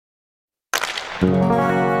I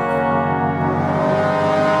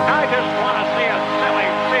just want to see a silly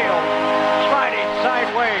field sliding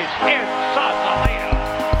sideways in Sausalito.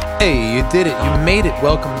 Hey, you did it. You made it.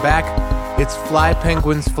 Welcome back. It's Fly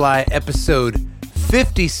Penguins Fly, episode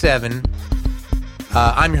 57.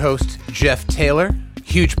 I'm your host, Jeff Taylor,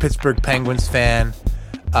 huge Pittsburgh Penguins fan.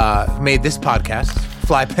 Made this podcast,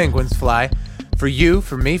 Fly Penguins Fly, for you,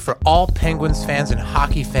 for me, for all Penguins fans and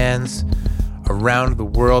hockey fans around the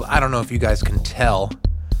world. I don't know if you guys can tell.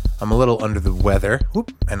 I'm a little under the weather.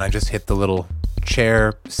 Whoop, and I just hit the little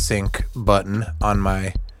chair sync button on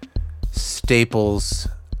my Staples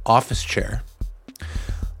office chair.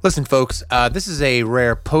 Listen, folks, this is a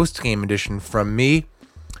rare post-game edition from me.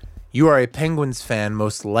 You are a Penguins fan,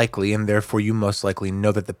 most likely, and therefore you most likely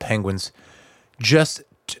know that the Penguins just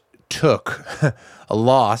took a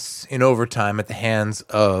loss in overtime at the hands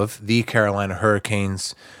of the Carolina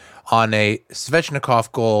Hurricanes on a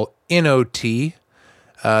Svechnikov goal in OT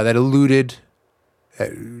that eluded.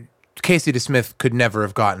 Casey DeSmith could never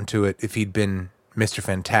have gotten to it if he'd been Mr.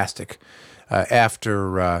 Fantastic.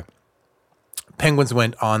 After Penguins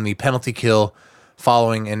went on the penalty kill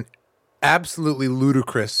following an absolutely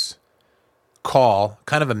ludicrous call,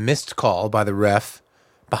 kind of a missed call by the ref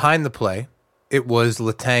behind the play. It was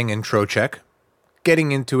Letang and Trocheck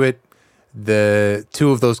getting into it. The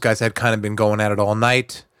two of those guys had kind of been going at it all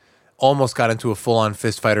night. Almost got into a full-on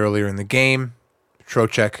fist fight earlier in the game.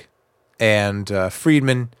 Trocheck and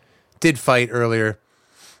Friedman did fight earlier.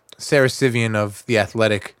 Sarah Sivian of The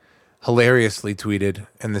Athletic hilariously tweeted,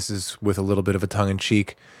 and this is with a little bit of a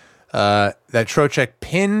tongue-in-cheek, that Trocheck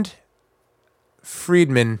pinned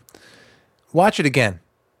Friedman. Watch it again.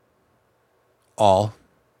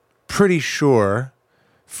 Pretty sure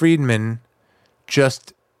Friedman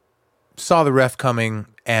just saw the ref coming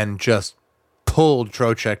and just pulled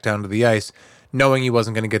Trocheck down to the ice, knowing he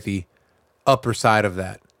wasn't going to get the upper side of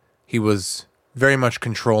that. He was very much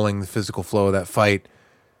controlling the physical flow of that fight.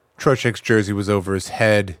 Trocheck's jersey was over his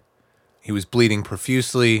head. He was bleeding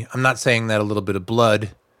profusely. I'm not saying that a little bit of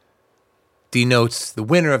blood denotes the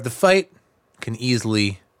winner of the fight. Can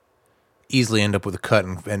easily end up with a cut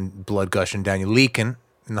and blood gushing down you, leaking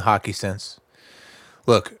in the hockey sense.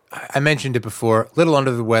 Look, I mentioned it before, little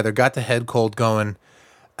under the weather, got the head cold going.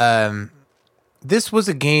 This was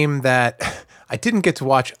a game that I didn't get to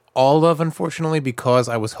watch all of, unfortunately, because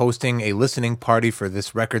I was hosting a listening party for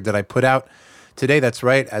this record that I put out today. That's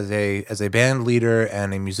right, as a band leader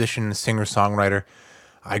and a musician, singer-songwriter,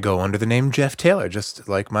 I go under the name Jeff Taylor, just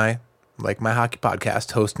like my hockey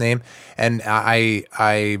podcast host name. And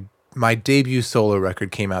my debut solo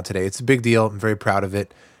record came out today. It's a big deal. I'm very proud of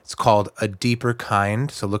it. It's called A Deeper Kind.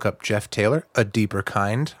 So look up Jeff Taylor, A Deeper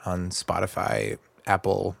Kind, on Spotify,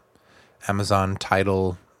 Apple, Amazon,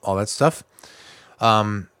 Tidal, all that stuff.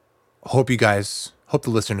 Hope the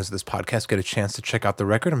listeners of this podcast get a chance to check out the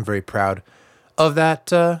record. I'm very proud of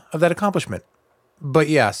that accomplishment. But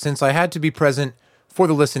yeah, since I had to be present for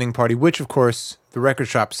the listening party, which of course the record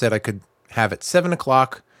shop said I could have at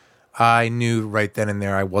 7:00, I knew right then and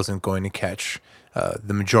there I wasn't going to catch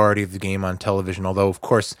the majority of the game on television. Although, of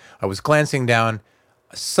course, I was glancing down.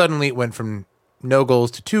 Suddenly it went from no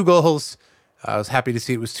goals to 2 goals. I was happy to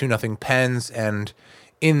see it was 2-0 Pens, and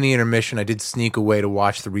in the intermission, I did sneak away to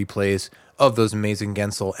watch the replays of those amazing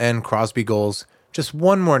Gensel and Crosby goals. Just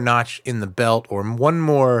one more notch in the belt, or one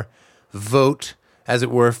more vote, as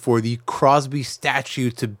it were, for the Crosby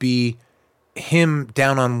statue to be him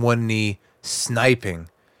down on one knee sniping.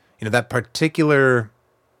 You know, that particular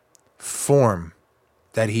form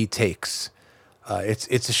that he takes.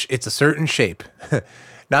 It's a certain shape.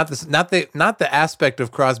 Not the aspect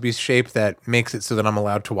of Crosby's shape that makes it so that I'm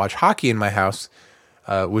allowed to watch hockey in my house,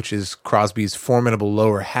 which is Crosby's formidable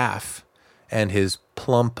lower half and his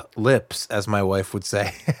plump lips, as my wife would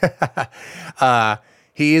say.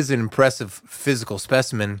 He is an impressive physical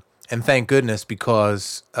specimen, and thank goodness,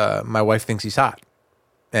 because my wife thinks he's hot.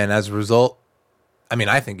 And as a result, I mean,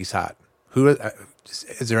 I think he's hot.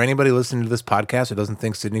 Is there anybody listening to this podcast who doesn't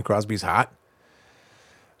think Sidney Crosby's hot?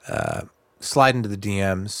 Slide into the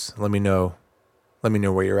DMs. Let me know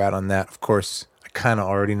where you're at on that. Of course, I kind of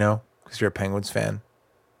already know because you're a Penguins fan.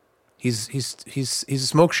 He's a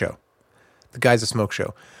smoke show. The guy's a smoke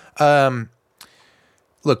show.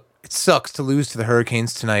 Look, it sucks to lose to the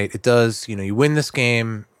Hurricanes tonight. It does. You know, you win this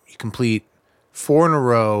game, you complete 4 in a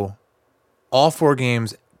row, all 4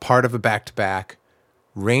 games, part of a back-to-back.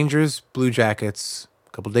 Rangers, Blue Jackets, a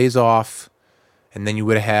couple days off, and then you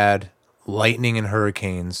would have had Lightning and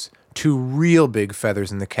Hurricanes, 2 real big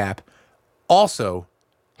feathers in the cap. Also,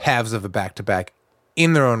 halves of a back-to-back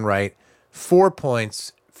in their own right. 4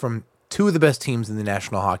 points from 2 of the best teams in the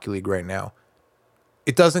National Hockey League right now.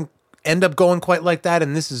 it doesn't end up going quite like that,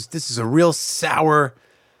 and this is a real sour.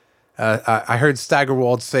 I heard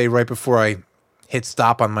Steigerwald say right before I hit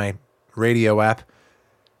stop on my radio app,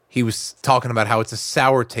 he was talking about how it's a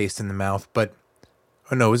sour taste in the mouth. But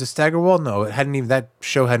oh no, was it Steigerwald? No, that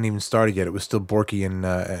show hadn't even started yet. It was still Borky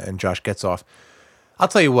and Josh Getzoff. I'll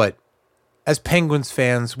tell you what, as Penguins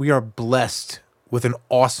fans, we are blessed with an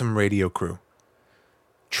awesome radio crew.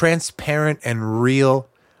 Transparent and real.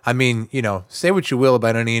 I mean, say what you will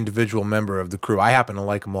about any individual member of the crew. I happen to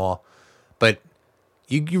like them all, but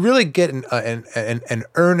you really get an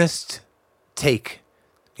earnest take.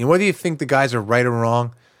 Whether you think the guys are right or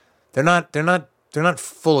wrong, they're not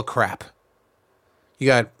full of crap. You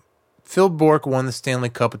got Phil Bourque won the Stanley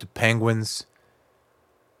Cup with the Penguins,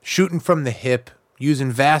 shooting from the hip,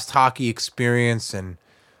 using vast hockey experience, and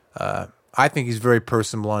I think he's very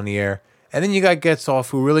personable on the air. And then you got Getzoff,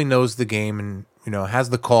 who really knows the game and has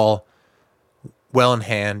the call well in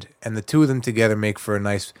hand, and the two of them together make for a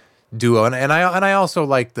nice duo. And I also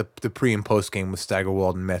like the pre and post game with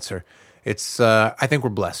Steigerwald and Metzer. It's I think we're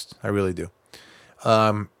blessed. I really do.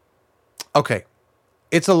 Okay,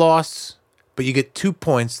 it's a loss, but you get 2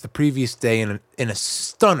 points the previous day in a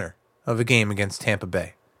stunner of a game against Tampa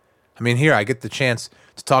Bay. I mean, here I get the chance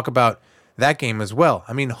to talk about that game as well.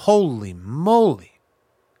 I mean, holy moly.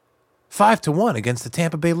 5-1 against the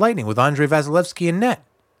Tampa Bay Lightning with Andrei Vasilevsky in net.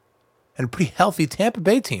 And a pretty healthy Tampa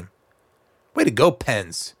Bay team. Way to go,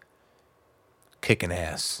 Pens. Kicking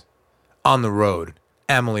ass. On the road.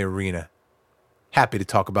 Amalie Arena. Happy to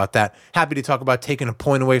talk about that. Happy to talk about taking a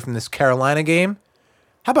point away from this Carolina game.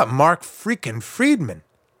 How about Mark freaking Friedman?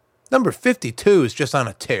 Number 52 is just on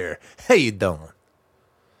a tear. How you doing?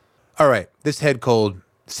 All right, this head cold's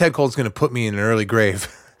going to put me in an early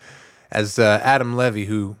grave. As Adam Levy,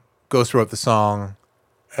 who Ghost wrote the song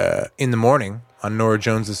In the Morning on Norah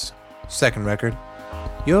Jones's second record.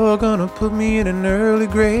 You're gonna put me in an early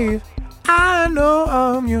grave. I know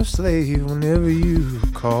I'm your slave whenever you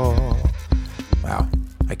call. Wow,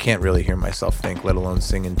 I can't really hear myself think, let alone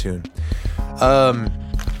sing in tune. I'm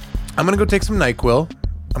gonna go take some NyQuil.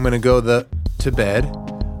 I'm gonna go to bed.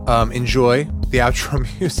 Enjoy the outro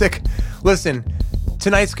music. Listen,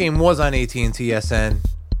 tonight's game was on AT&T SN.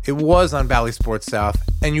 It was on Bally Sports South,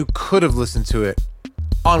 and you could have listened to it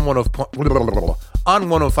on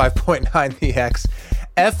 105.9 The X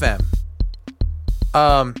FM.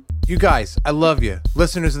 You guys, I love you.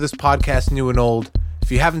 Listeners of this podcast, new and old.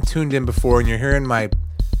 If you haven't tuned in before and you're hearing my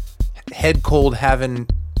head cold having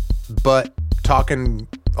butt talking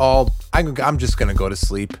I'm just going to go to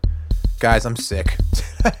sleep. Guys, I'm sick.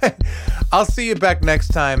 I'll see you back next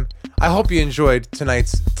time. I hope you enjoyed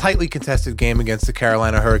tonight's tightly contested game against the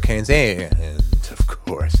Carolina Hurricanes. And, of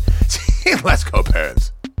course, let's go,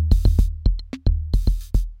 Parents.